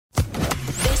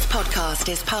podcast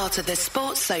is part of the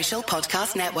Sports Social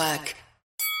Podcast Network.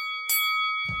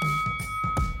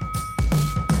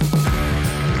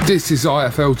 This is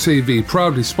IFL TV,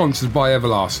 proudly sponsored by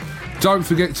Everlast. Don't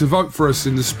forget to vote for us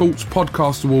in the Sports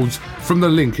Podcast Awards from the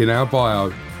link in our bio.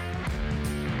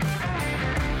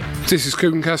 This is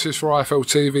Eubank JR for IFL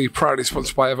TV, proudly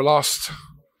sponsored by Everlast.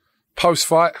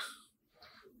 Post-fight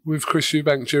with Chris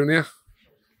Eubank JR.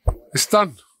 It's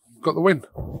done. Got the win.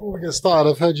 Before we get started,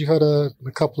 I've heard you've had a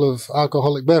couple of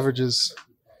alcoholic beverages.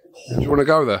 Do you want to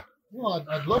go there? Well,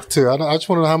 I'd love to. I just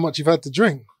want to know how much you've had to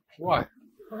drink. Why?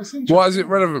 Why is it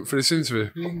relevant for this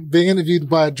interview? Being interviewed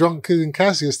by a drunk Eubank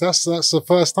Cassius, that's the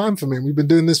first time for me. We've been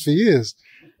doing this for years.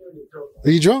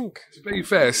 Are you drunk? To be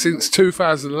fair, since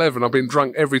 2011, I've been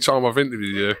drunk every time I've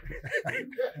interviewed you.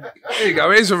 There you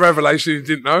go. Here's a revelation you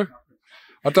didn't know.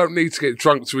 I don't need to get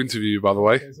drunk to interview you, by the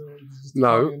way.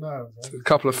 No. A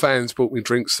couple of fans bought me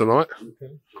drinks tonight.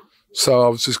 Okay. So I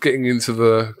was just getting into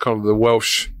the kind of the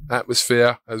Welsh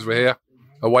atmosphere as we're here,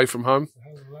 away from home.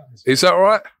 Is that all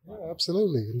right? Yeah,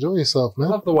 absolutely. Enjoy yourself, man.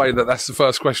 I love the way that's the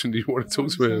first question you want to talk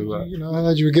to me about. You know, I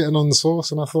heard you were getting on the sauce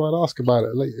and I thought I'd ask about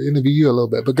it. Let interview you a little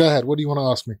bit. But go ahead. What do you want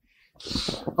to ask me?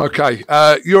 Okay.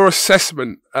 Your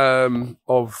assessment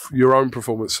of your own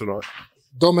performance tonight.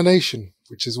 Domination,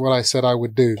 which is what I said I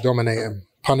would do. Dominate him.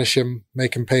 Punish him.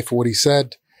 Make him pay for what he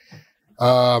said.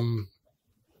 You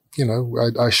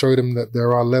know, I showed him that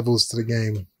there are levels to the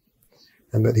game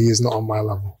and that he is not on my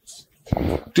level.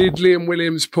 Did Liam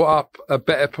Williams put up a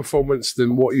better performance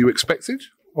than what you expected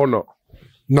or not?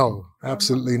 No,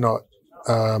 absolutely not.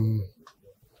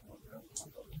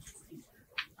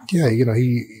 Yeah, you know,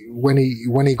 when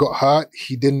he got hurt,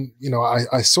 he didn't, you know,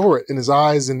 I saw it in his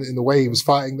eyes and in the way he was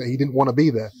fighting that he didn't want to be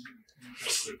there.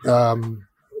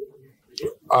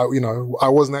 I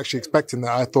wasn't actually expecting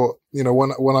that. I thought, you know,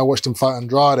 when I watched him fight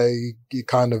Andrade, he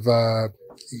kind of,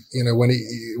 you know, when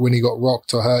he got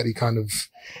rocked or hurt, he kind of,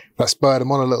 that spurred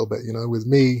him on a little bit. You know, with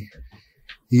me,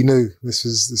 he knew this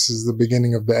is the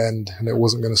beginning of the end, and it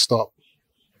wasn't going to stop.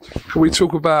 Can we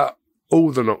talk about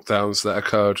all the knockdowns that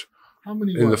occurred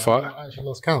in the fight? I actually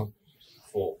lost count.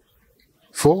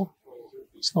 4?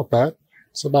 It's not bad.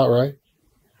 It's about right.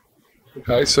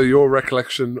 Okay, so your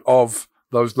recollection of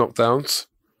those knockdowns?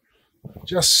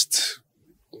 Just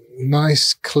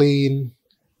nice, clean,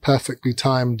 perfectly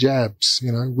timed jabs,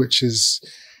 you know,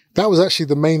 that was actually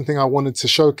the main thing I wanted to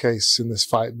showcase in this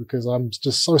fight, because I'm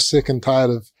just so sick and tired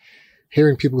of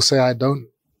hearing people say I don't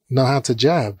know how to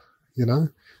jab, you know.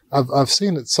 I've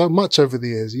seen it so much over the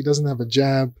years. He doesn't have a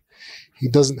jab. He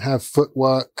doesn't have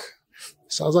footwork.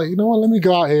 So I was like, you know what, let me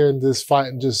go out here in this fight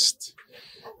and just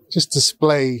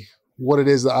display what it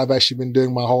is that I've actually been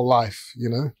doing my whole life, you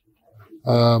know.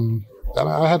 And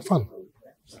I had fun.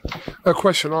 A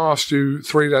question I asked you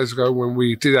 3 days ago when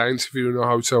we did our interview in a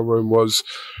hotel room was,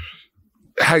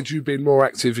 had you been more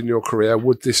active in your career,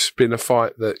 would this have been a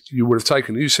fight that you would have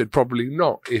taken? You said probably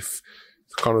not, if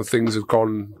kind of things had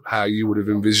gone how you would have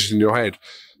envisaged in your head.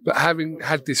 But having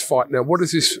had this fight now, what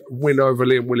does this win over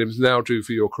Liam Williams now do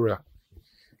for your career?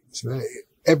 So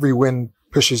every win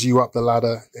pushes you up the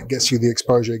ladder. It gets you the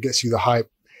exposure. It gets you the hype.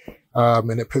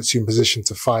 And it puts you in position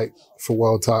to fight for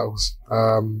world titles.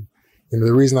 You know,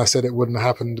 the reason I said it wouldn't have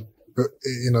happened,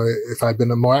 you know, if I'd been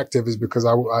more active is because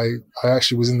I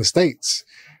actually was in the States.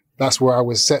 That's where I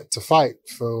was set to fight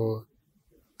for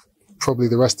probably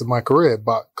the rest of my career,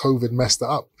 but COVID messed it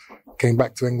up. Came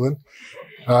back to England.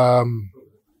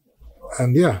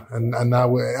 And yeah, and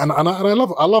now I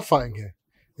love fighting here.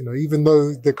 You know, even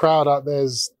though the crowd out there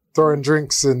is throwing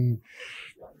drinks, and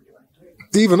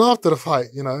even after the fight,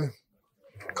 you know,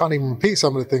 can't even repeat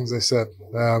some of the things they said.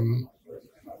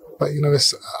 But, you know,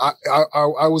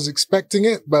 I was expecting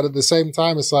it, but at the same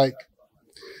time, it's like,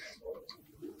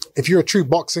 if you're a true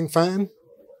boxing fan,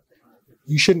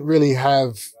 you shouldn't really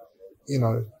have, you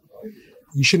know,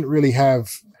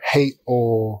 hate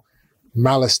or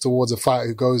malice towards a fighter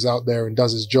who goes out there and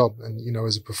does his job and, you know,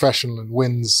 is a professional and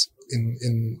wins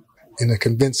in a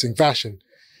convincing fashion.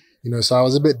 You know, so I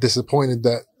was a bit disappointed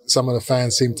that some of the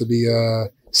fans seemed to be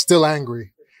still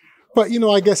angry. But, you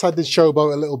know, I guess I did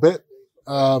showboat a little bit.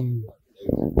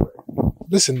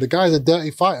 Listen, the guy's a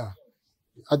dirty fighter.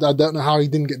 I don't know how he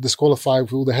didn't get disqualified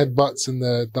for all the headbutts and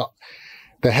the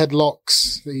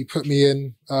headlocks that he put me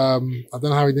in. I don't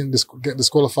know how he didn't get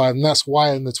disqualified. And that's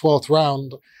why in the 12th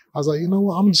round, I was like, you know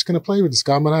what? I'm just going to play with this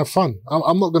guy. I'm going to have fun.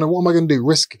 I'm not going to, what am I going to do?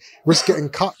 Risk getting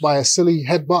cut by a silly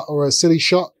headbutt or a silly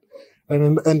shot and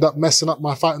then end up messing up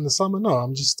my fight in the summer? No,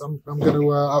 I'm going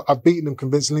to, I've beaten him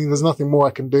convincingly. There's nothing more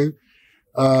I can do.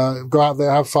 Go out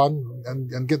there, have fun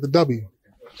and get the W.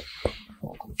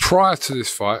 Prior to this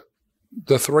fight,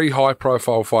 the 3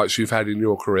 high-profile fights you've had in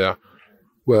your career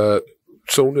were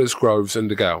Saunders, Groves and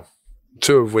DeGale,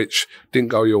 2 of which didn't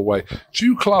go your way. Do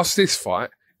you class this fight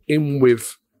in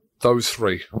with those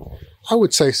 3? I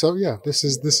would say so. Yeah, this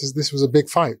was a big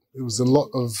fight. There was a lot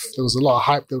of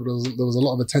hype. There was a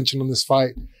lot of attention on this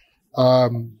fight.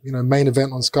 Main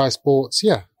event on Sky Sports.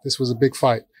 Yeah, this was a big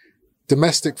fight.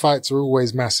 Domestic fights are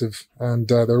always massive, and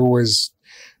they're always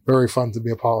very fun to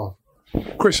be a part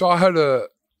of. Chris, I heard a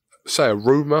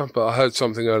rumour, but I heard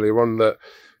something earlier on that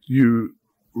you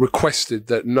requested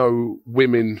that no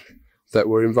women that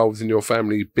were involved in your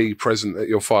family be present at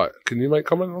your fight. Can you make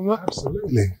comment on that?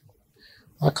 Absolutely.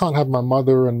 I can't have my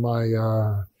mother and my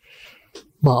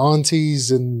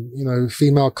aunties and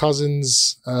female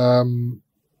cousins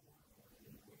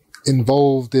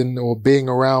involved in or being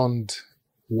around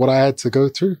what I had to go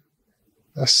through.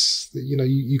 That's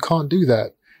you can't do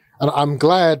that. And I'm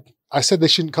glad. I said they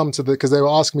shouldn't come to because they were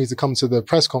asking me to come to the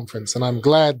press conference, and I'm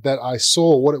glad that I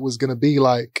saw what it was going to be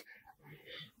like.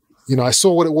 I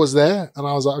saw what it was there, and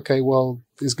I was like, okay, well,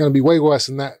 it's going to be way worse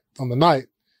than that on the night,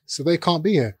 so they can't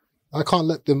be here. I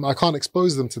can't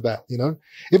expose them to that,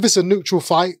 If it's a neutral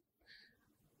fight,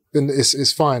 then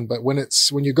it's fine. But when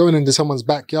you're going into someone's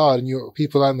backyard and you're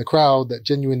people out in the crowd that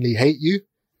genuinely hate you,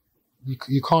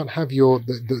 you can't have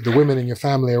the women in your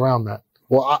family around that.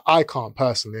 Well, I can't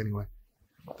personally anyway.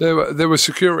 There was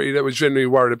security that was genuinely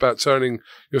worried about turning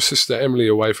your sister Emily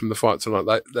away from the fight tonight.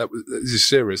 This is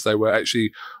serious. They were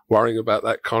actually worrying about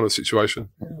that kind of situation.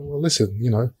 Yeah, well, listen,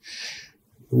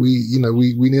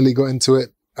 we nearly got into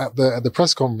it at the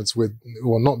press conference with,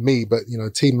 well, not me, but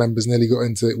team members nearly got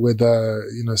into it with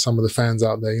some of the fans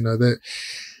out there.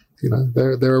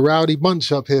 They're a rowdy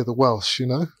bunch up here, the Welsh.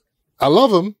 I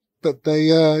love them, but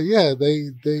they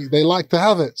like to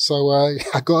have it. So I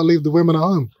got to leave the women at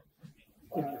home.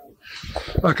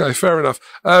 Okay, fair enough.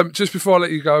 Just before I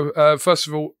let you go, first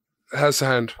of all, how's the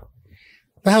hand?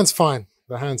 The hand's fine.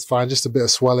 Just a bit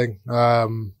of swelling.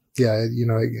 Injured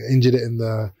it in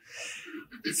the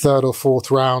 3rd or 4th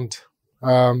round.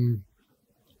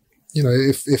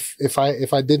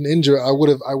 If I didn't injure it,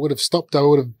 I would have stopped. I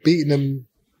would have beaten him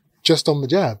just on the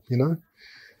jab.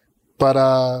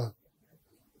 But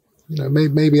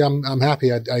maybe I'm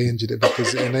happy I injured it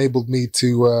because it enabled me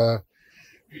to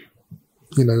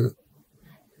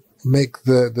make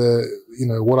the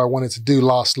what I wanted to do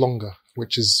last longer,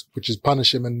 which is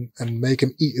punish him and make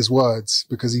him eat his words,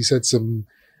 because he said some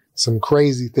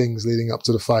crazy things leading up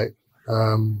to the fight,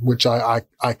 which I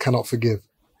cannot forgive.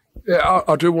 Yeah,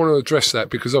 I do want to address that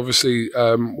because obviously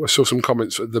I saw some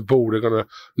comments at the board. They're going to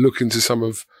look into some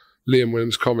of Liam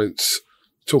Williams' comments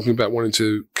talking about wanting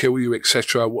to kill you,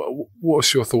 etc.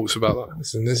 What's your thoughts about that?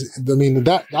 Listen,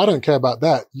 that I don't care about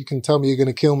that. You can tell me you're going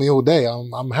to kill me all day.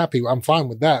 I'm happy. I'm fine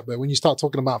with that. But when you start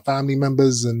talking about family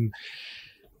members and,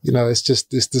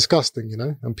 it's disgusting,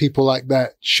 and people like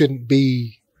that shouldn't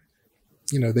be,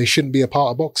 they shouldn't be a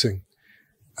part of boxing.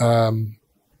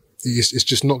 It's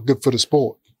just not good for the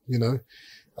sport, even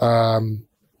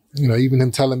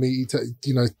him telling me,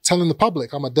 telling the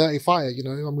public I'm a dirty fighter,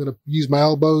 I'm going to use my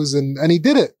elbows and he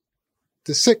did it.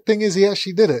 The sick thing is he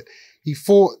actually did it. He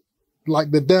fought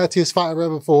like the dirtiest fighter I've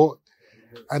ever fought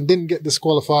and didn't get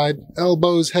disqualified.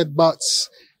 Elbows, headbutts,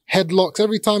 headlocks.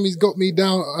 Every time he's got me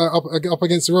down up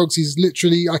against the ropes, he's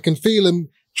literally, I can feel him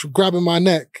grabbing my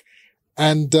neck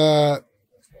and trying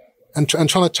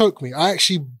to choke me. I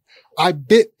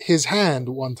bit his hand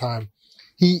one time.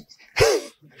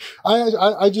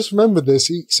 I just remember this.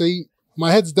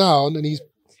 My head's down and he's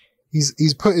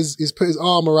put his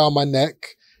arm around my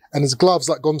neck and his gloves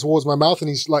like gone towards my mouth and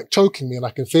he's like choking me and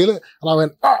I can feel it. And I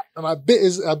went, and I bit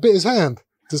his hand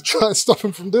to try and stop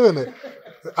him from doing it.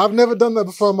 I've never done that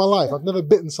before in my life. I've never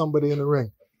bitten somebody in the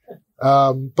ring.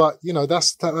 But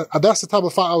that's the type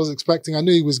of fight I was expecting. I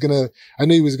knew he was gonna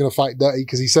fight dirty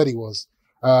because he said he was.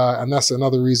 And that's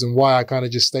another reason why I kind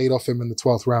of just stayed off him in the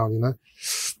 12th round,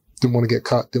 Didn't want to get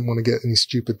cut, didn't want to get any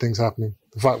stupid things happening.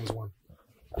 The fight was won.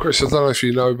 Chris, I don't know if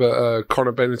you know, but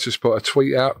Conor Benn just put a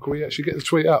tweet out. Can we actually get the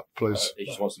tweet up, please? He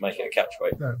just wants to make it a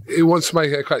catchweight. No. He wants to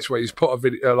make it a catchweight. He's put a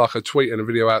video, like a tweet and a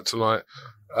video out tonight.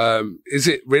 Is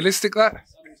it realistic, that?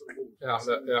 Yeah.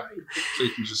 So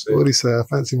you can just see. What did he say? I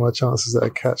fancy my chances at a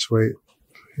catchweight.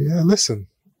 Yeah, listen.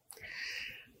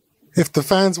 If the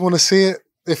fans want to see it,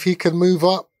 if he can move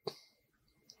up,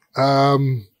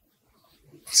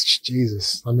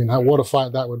 Jesus. What a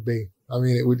fight that would be.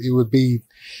 It would be,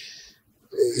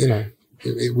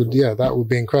 that would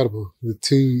be incredible.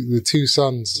 The two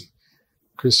sons,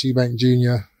 Chris Eubank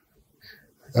Jr.,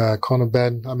 Conor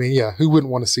Benn. Who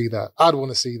wouldn't want to see that? I'd want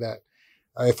to see that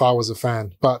if I was a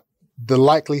fan. But the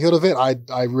likelihood of it,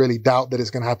 I really doubt that it's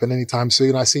going to happen anytime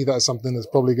soon. I see that as something that's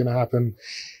probably going to happen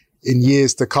in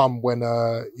years to come when,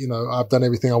 I've done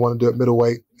everything I want to do at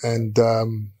middleweight. And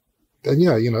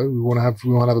yeah, we want to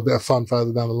have a bit of fun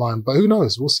further down the line, but who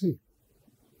knows? We'll see.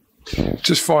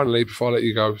 Just finally, before I let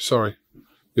you go, sorry,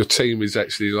 your team is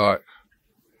actually like,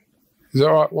 is that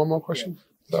all right? One more question?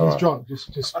 He's right? Drunk.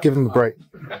 Just give him a break.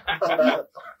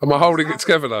 Am I holding it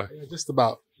together though? Yeah, just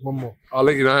about. One more. I'll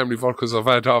let you know how many vodkas I've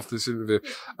had after this interview.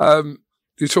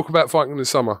 You talk about fighting in the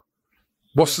summer.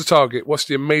 What's the target? What's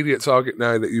the immediate target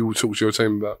now that you will talk to your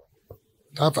team about?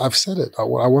 I've said it. I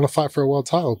want to fight for a world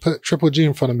title. Put Triple G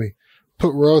in front of me.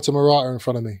 Put Ryota Murata in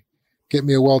front of me. Get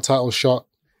me a world title shot.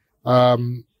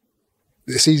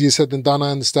 It's easier said than done.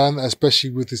 I understand that,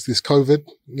 especially with this COVID.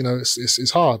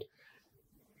 It's hard.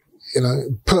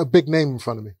 Put a big name in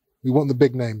front of me. We want the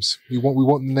big names. We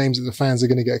want the names that the fans are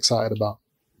going to get excited about.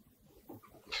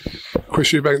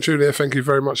 Chris Eubank Jr., thank you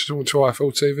very much for talking to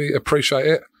IFL TV. Appreciate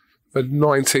it. I've had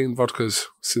 19 vodkas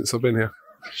since I've been here.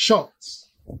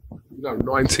 Shots? No,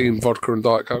 19 vodka and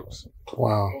Diet Cokes.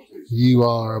 Wow. You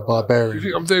are a barbarian. You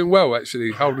think I'm doing well,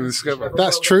 actually, holding this together? If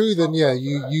that's true, then yeah,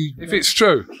 you. If it's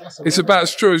true, it's about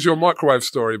as true as your microwave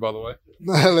story, by the way.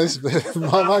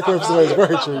 My microwave story is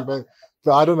very true, but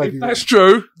I don't know if that's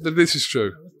true, then this is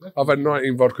true. I've had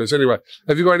 19 vodkas. Anyway,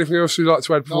 have you got anything else you'd like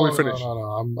to add before we finish?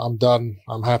 No. I'm done.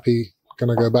 I'm happy.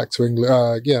 Gonna go back to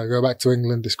England. Go back to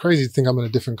England. It's crazy to think I'm in a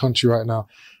different country right now,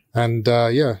 and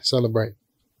celebrate.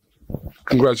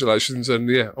 Congratulations, and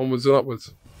onwards and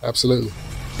upwards. Absolutely.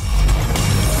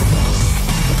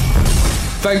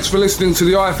 Thanks for listening to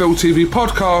the IFL TV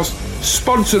podcast,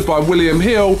 sponsored by William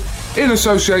Hill in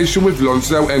association with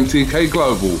Lonsdale MTK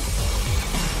Global.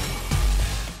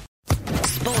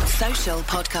 Sports Social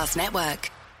Podcast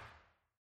Network.